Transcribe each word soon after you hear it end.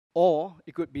or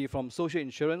it could be from social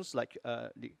insurance, like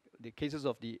the cases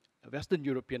of the Western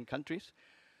European countries,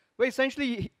 where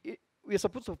essentially we're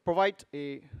supposed to provide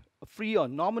a free or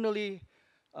nominally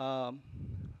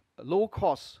low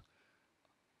cost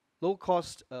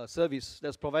service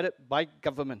that's provided by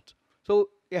government. So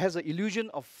it has an illusion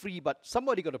of free, but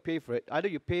somebody got to pay for it. Either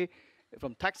you pay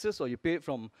from taxes or you pay it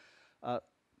from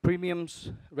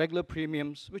premiums, regular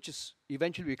premiums, which is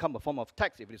eventually become a form of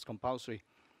tax if it is compulsory.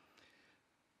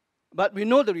 But we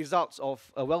know the results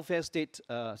of a welfare state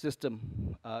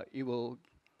system. It will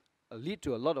lead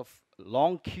to a lot of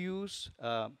long queues,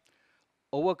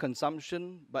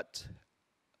 overconsumption, but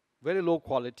very low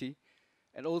quality,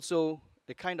 and also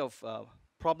the kind of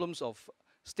problems of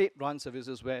state-run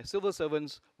services where civil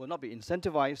servants will not be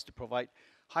incentivized to provide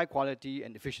high quality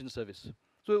and efficient service.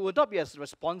 So it will not be as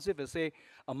responsive as, say,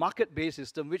 a market-based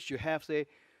system, which you have, say,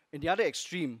 in the other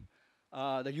extreme.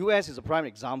 The US is a prime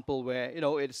example where,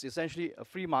 it's essentially a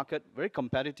free market, very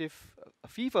competitive, a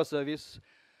fee for service.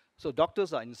 So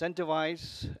doctors are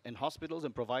incentivized, and hospitals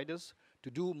and providers,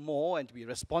 to do more and to be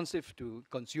responsive to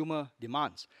consumer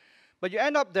demands. But you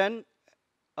end up then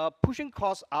pushing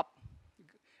costs up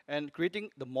and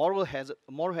creating the moral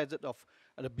hazard of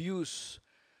an abuse,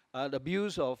 the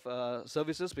abuse of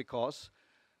services, because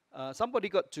somebody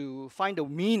got to find a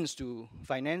means to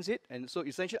finance it, and so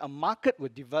essentially a market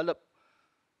would develop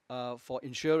for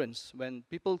insurance. When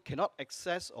people cannot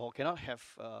access or cannot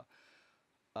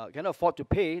afford to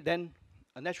pay, then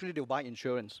naturally they'll buy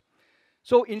insurance.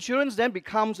 So insurance then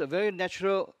becomes a very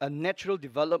natural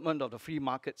development of the free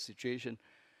market situation.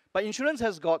 But insurance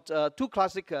has got two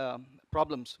classic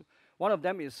problems. One of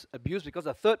them is abuse, because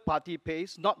a third party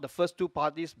pays, not the first two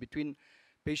parties between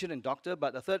patient and doctor,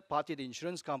 but the third party, the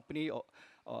insurance company,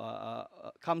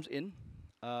 comes in.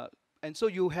 And so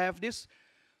you have this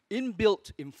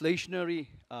inbuilt inflationary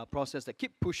process that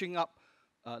keep pushing up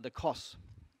the costs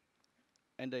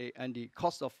and the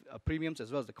cost of premiums, as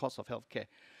well as the cost of healthcare.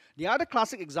 The other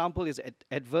classic example is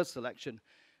adverse selection,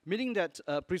 meaning that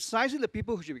precisely the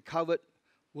people who should be covered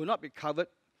will not be covered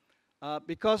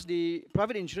because the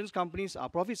private insurance companies are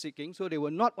profit-seeking, so they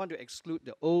will not want to exclude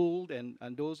the old and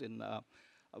those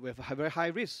with very high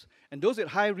risk. And those at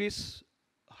high risk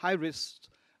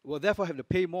will therefore have to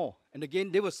pay more. And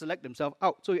again, they will select themselves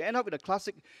out. So you end up with a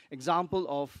classic example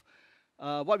of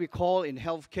what we call in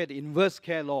healthcare the inverse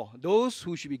care law. Those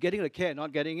who should be getting the care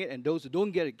not getting it, and those who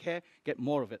don't get the care get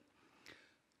more of it.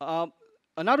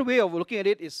 Another way of looking at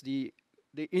it is the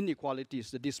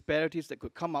inequalities, the disparities that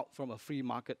could come out from a free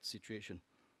market situation.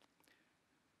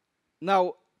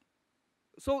 Now,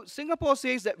 so Singapore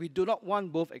says that we do not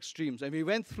want both extremes, and we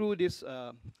went through this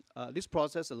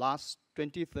process the last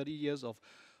 20, 30 years of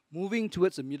moving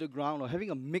towards a middle ground or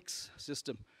having a mixed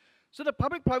system. So the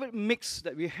public-private mix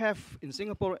that we have in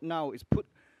Singapore right now is put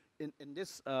in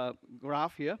this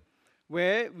graph here,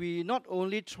 where we not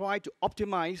only try to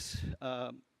optimize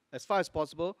as far as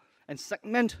possible and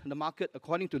segment the market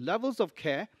according to levels of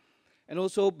care, and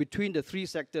also between the three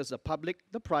sectors, the public,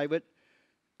 the private,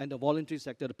 and the voluntary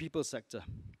sector, the people sector.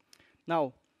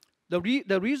 Now, the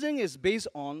reasoning is based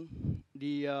on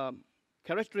the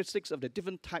characteristics of the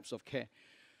different types of care.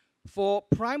 For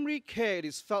primary care, it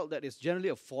is felt that it's generally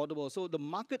affordable, so the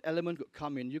market element could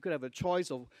come in. You could have a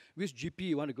choice of which GP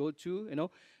you want to go to,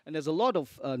 and there's a lot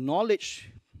of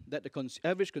knowledge that the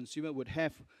average consumer would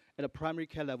have at a primary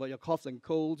care level, your coughs and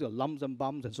colds, your lumps and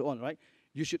bumps, and so on, right?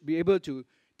 You should be able to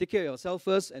take care of yourself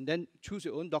first and then choose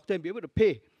your own doctor and be able to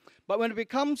pay. But when it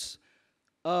becomes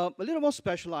a little more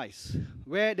specialized,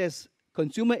 where there's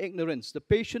consumer ignorance, the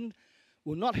patient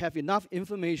will not have enough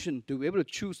information to be able to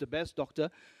choose the best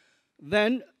doctor,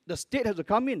 then the state has to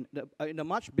come in a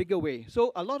much bigger way.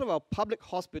 So a lot of our public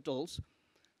hospitals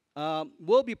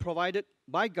will be provided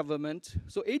by government.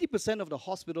 So 80% of the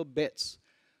hospital beds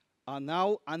are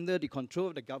now under the control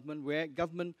of the government, where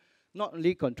government not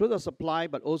only control the supply,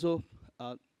 but also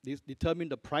determine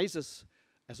the prices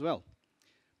as well.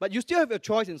 But you still have a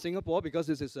choice in Singapore, because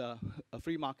this is a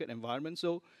free market environment.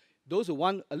 So those who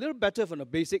want a little better from the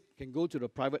basic can go to the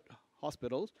private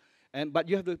hospitals, but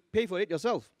you have to pay for it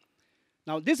yourself.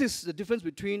 Now, this is the difference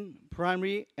between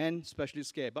primary and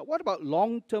specialist care. But what about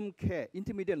long-term care,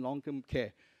 intermediate and long-term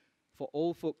care for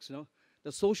old folks,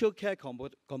 the social care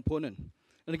component?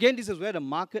 And again, this is where the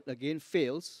market, again,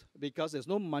 fails, because there's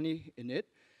no money in it,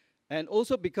 and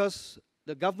also because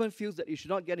the government feels that it should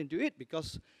not get into it,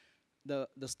 because the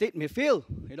state may fail,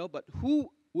 but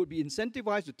who would be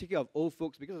incentivized to take care of old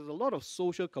folks? Because there's a lot of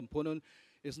social component.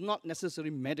 It's not necessarily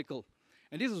medical.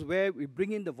 And this is where we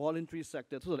bring in the voluntary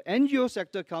sector. So the NGO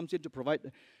sector comes in to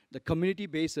provide the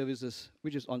community-based services,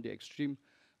 which is on the extreme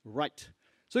right.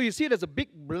 So you see there's a big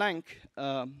blank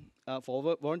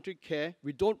for voluntary care.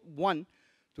 We don't want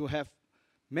to have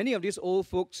many of these old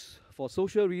folks, for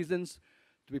social reasons,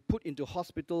 to be put into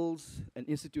hospitals and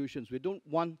institutions. We don't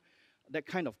want that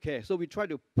kind of care. So we try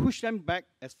to push them back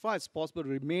as far as possible to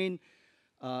remain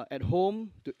at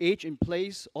home, to age in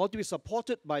place, or to be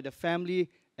supported by the family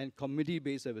and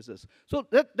community-based services. So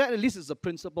that at least is the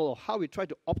principle of how we try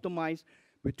to optimize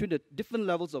between the different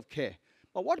levels of care.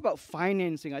 But what about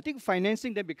financing? I think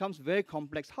financing then becomes very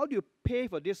complex. How do you pay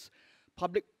for this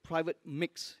public-private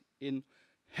mix in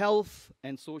health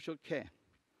and social care?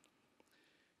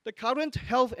 The current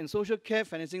health and social care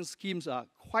financing schemes are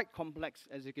quite complex,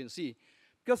 as you can see,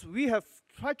 because we have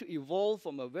tried to evolve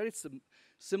from a very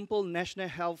simple national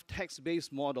health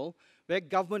tax-based model where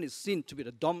government is seen to be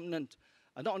the dominant,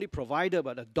 not only provider,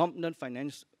 but a dominant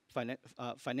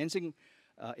financing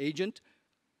agent,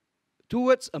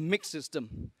 towards a mixed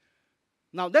system.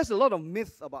 Now, there's a lot of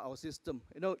myth about our system.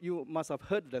 You know, you must have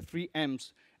heard the 3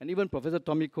 M's, and even Professor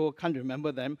Tommy Koh can't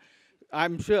remember them.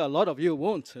 I'm sure a lot of you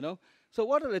won't, you know. So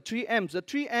what are the 3 M's? The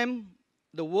 3 M,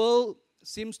 the world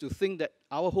seems to think that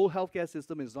our whole healthcare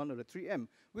system is under the 3 M,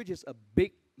 which is a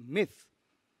big myth.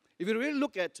 If you really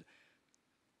look at,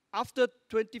 after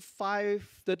 25,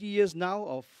 30 years now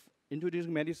of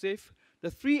introducing MediSave, the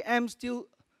 3 M still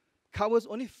covers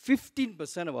only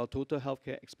 15% of our total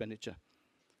healthcare expenditure.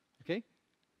 Okay?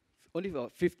 Only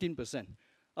about 15%.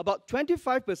 About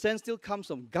 25% still comes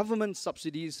from government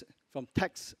subsidies from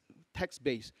tax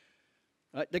base.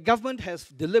 Right? The government has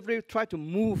deliberately tried to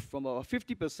move from about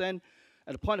 50%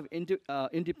 at the point of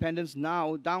independence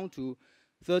now down to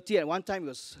 30. At one time it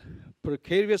was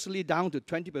precariously down to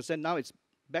 20%. Now it's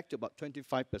back to about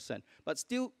 25%. But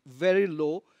still very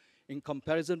low in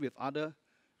comparison with other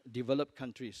developed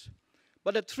countries.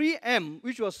 But the 3M,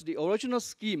 which was the original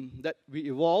scheme that we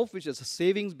evolved, which is a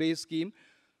savings-based scheme,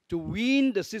 to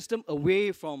wean the system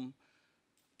away from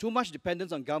too much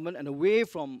dependence on government and away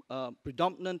from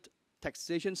predominant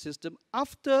taxation system,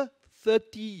 after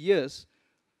 30 years,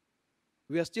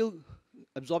 we are still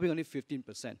absorbing only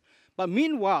 15%. But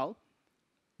meanwhile,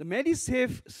 the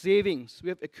MediSave savings, we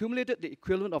have accumulated the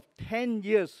equivalent of 10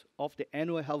 years of the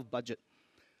annual health budget.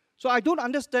 So I don't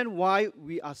understand why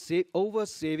we are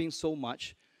over-saving so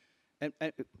much, and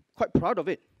quite proud of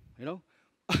it, you know.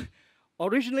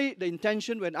 Originally, the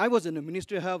intention when I was in the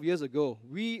Ministry of Health years ago,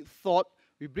 we thought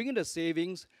we bring in the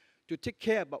savings to take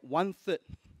care about 1/3.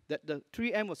 That the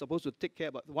 3M was supposed to take care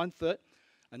about 1/3.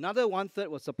 Another 1/3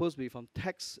 was supposed to be from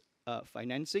tax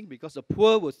financing, because the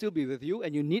poor will still be with you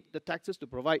and you need the taxes to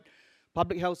provide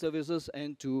public health services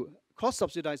and to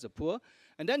cross-subsidize the poor.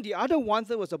 And then the other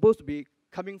 1/3 was supposed to be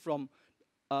coming from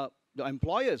the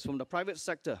employers, from the private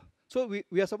sector. So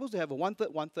we are supposed to have a 1/3,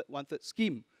 1/3, 1/3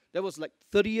 scheme. That was like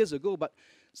 30 years ago, but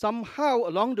somehow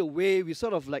along the way we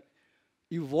sort of like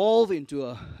evolved into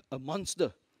a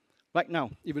monster. Right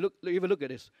now, if you look at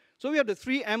this. So we have the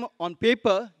 3M on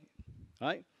paper,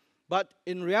 right? But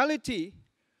in reality,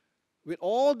 with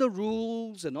all the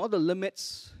rules and all the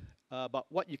limits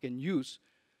about what you can use,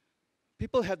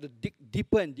 people have to dig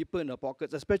deeper and deeper in their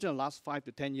pockets, especially in the last 5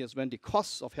 to 10 years when the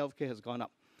cost of healthcare has gone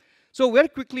up. So very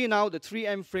quickly now, the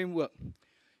 3M framework.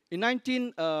 In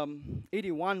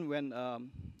 1981, when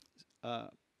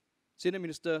Senior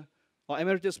Minister, or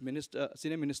Emeritus Minister,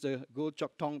 Senior Minister Goh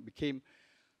Chok Tong became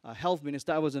Health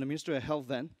Minister, I was in the Ministry of Health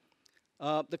then,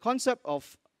 the concept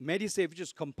of MediSave, which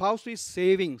is compulsory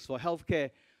savings for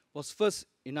healthcare, was first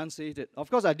enunciated. Of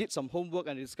course, I did some homework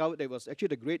and I discovered there was actually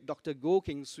the great Dr. Goh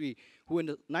Keng Swee, who in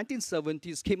the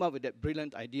 1970s came up with that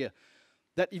brilliant idea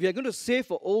that if you're going to save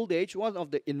for old age, one of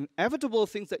the inevitable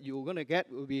things that you're going to get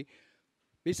will be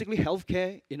basically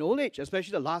healthcare in old age,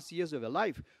 especially the last years of your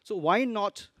life. So why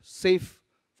not save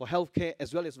for healthcare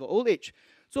as well as for old age?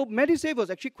 So MediSave was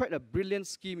actually quite a brilliant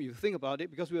scheme if you think about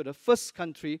it, because we were the first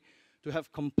country to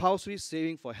have compulsory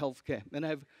saving for healthcare. And I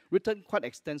have written quite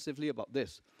extensively about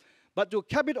this. But to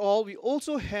cap it all, we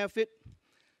also have it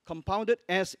compounded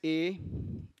as a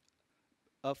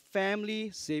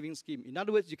family saving scheme. In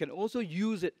other words, you can also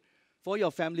use it for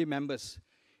your family members.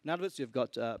 In other words, you've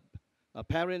got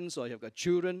parents or you've got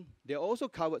children, they're also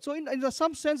covered. So in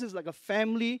some sense, it's like a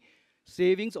family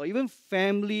savings or even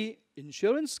family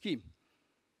insurance scheme.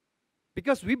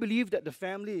 Because we believe that the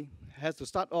family has to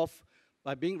start off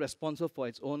by being responsible for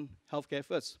its own healthcare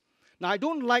first. Now, I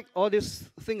don't like all this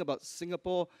thing about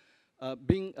Singapore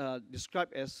being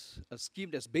described as a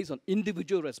scheme that's based on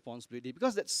individual responsibility,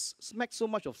 because that smacks so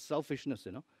much of selfishness,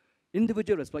 you know.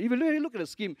 Individual responsibility. If you really look at the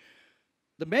scheme,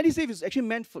 the MediSave is actually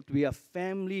meant to be a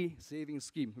family saving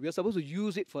scheme. We are supposed to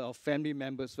use it for our family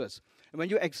members first. And when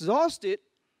you exhaust it,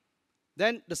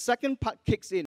 then the second part kicks in.